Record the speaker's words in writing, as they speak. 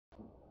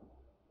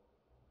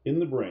In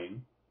the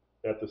brain,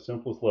 at the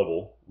simplest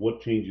level,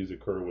 what changes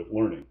occur with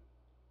learning?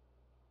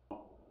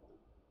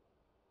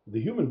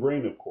 The human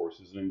brain, of course,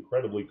 is an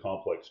incredibly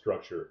complex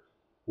structure,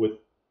 with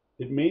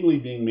it mainly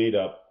being made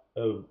up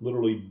of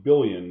literally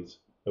billions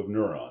of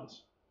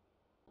neurons.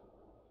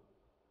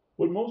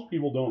 What most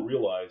people don't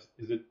realize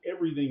is that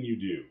everything you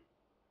do,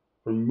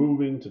 from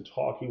moving to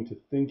talking to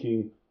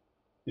thinking,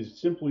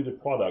 is simply the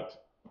product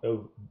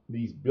of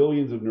these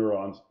billions of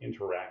neurons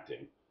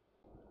interacting.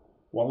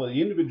 While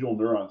the individual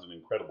neuron is an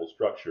incredible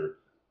structure,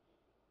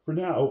 for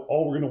now,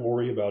 all we're going to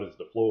worry about is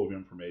the flow of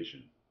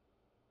information.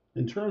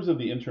 In terms of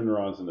the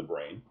interneurons in the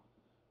brain,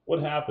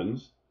 what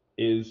happens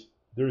is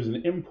there's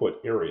an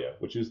input area,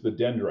 which is the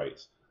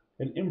dendrites,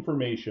 and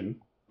information,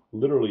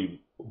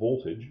 literally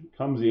voltage,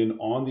 comes in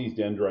on these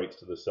dendrites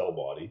to the cell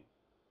body.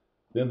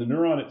 Then the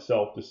neuron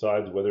itself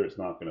decides whether it's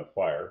not going to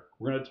fire.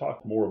 We're going to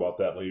talk more about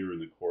that later in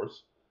the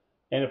course.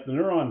 And if the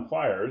neuron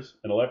fires,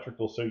 an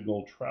electrical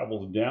signal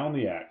travels down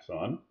the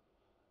axon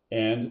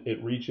and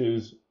it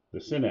reaches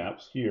the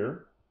synapse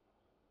here,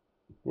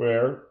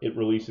 where it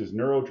releases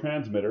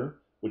neurotransmitter,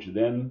 which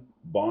then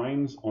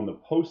binds on the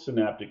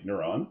postsynaptic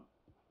neuron,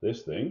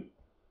 this thing.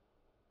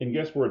 And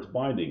guess where it's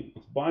binding?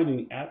 It's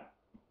binding at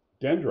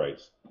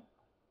dendrites.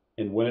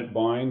 And when it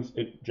binds,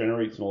 it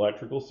generates an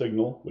electrical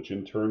signal, which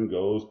in turn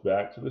goes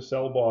back to the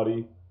cell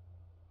body.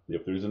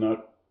 If there's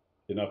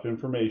enough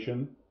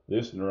information,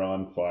 this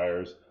neuron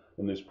fires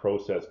and this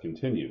process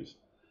continues.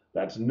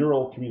 That's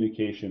neural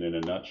communication in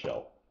a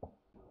nutshell.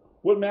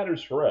 What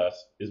matters for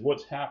us is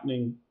what's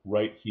happening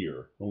right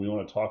here when we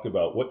want to talk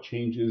about what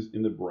changes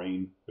in the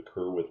brain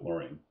occur with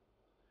learning.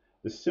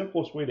 The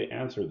simplest way to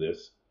answer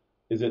this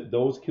is that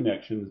those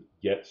connections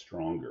get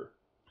stronger.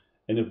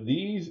 And if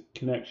these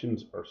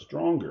connections are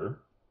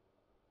stronger,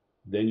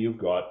 then you've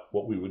got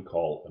what we would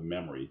call a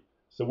memory.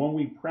 So when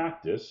we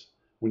practice,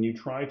 when you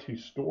try to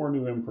store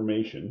new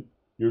information,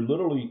 you're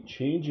literally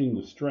changing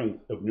the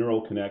strength of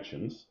neural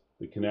connections,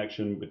 the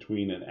connection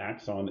between an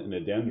axon and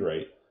a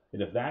dendrite.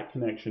 And if that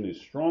connection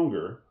is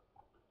stronger,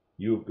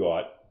 you've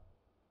got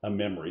a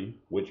memory,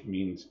 which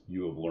means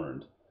you have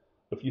learned.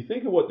 If you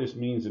think of what this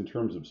means in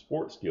terms of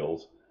sport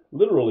skills,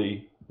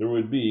 literally there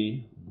would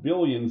be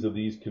billions of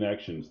these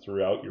connections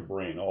throughout your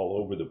brain all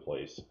over the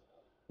place.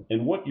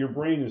 And what your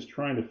brain is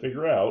trying to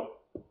figure out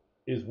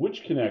is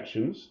which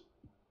connections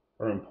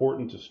are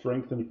important to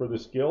strengthen for the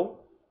skill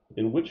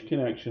and which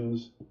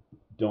connections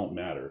don't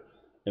matter.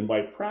 And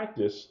by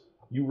practice,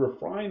 you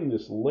refine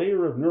this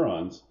layer of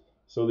neurons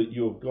so that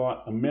you have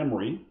got a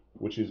memory,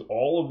 which is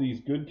all of these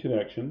good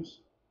connections,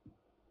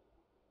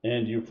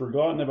 and you've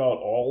forgotten about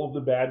all of the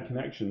bad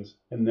connections,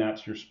 and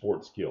that's your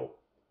sport skill.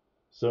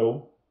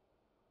 So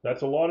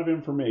that's a lot of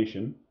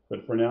information,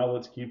 but for now,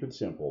 let's keep it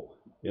simple.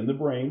 In the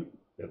brain,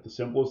 at the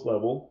simplest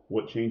level,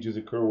 what changes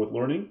occur with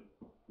learning?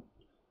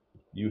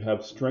 You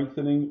have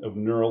strengthening of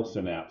neural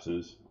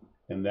synapses,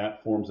 and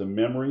that forms a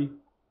memory,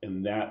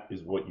 and that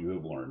is what you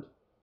have learned.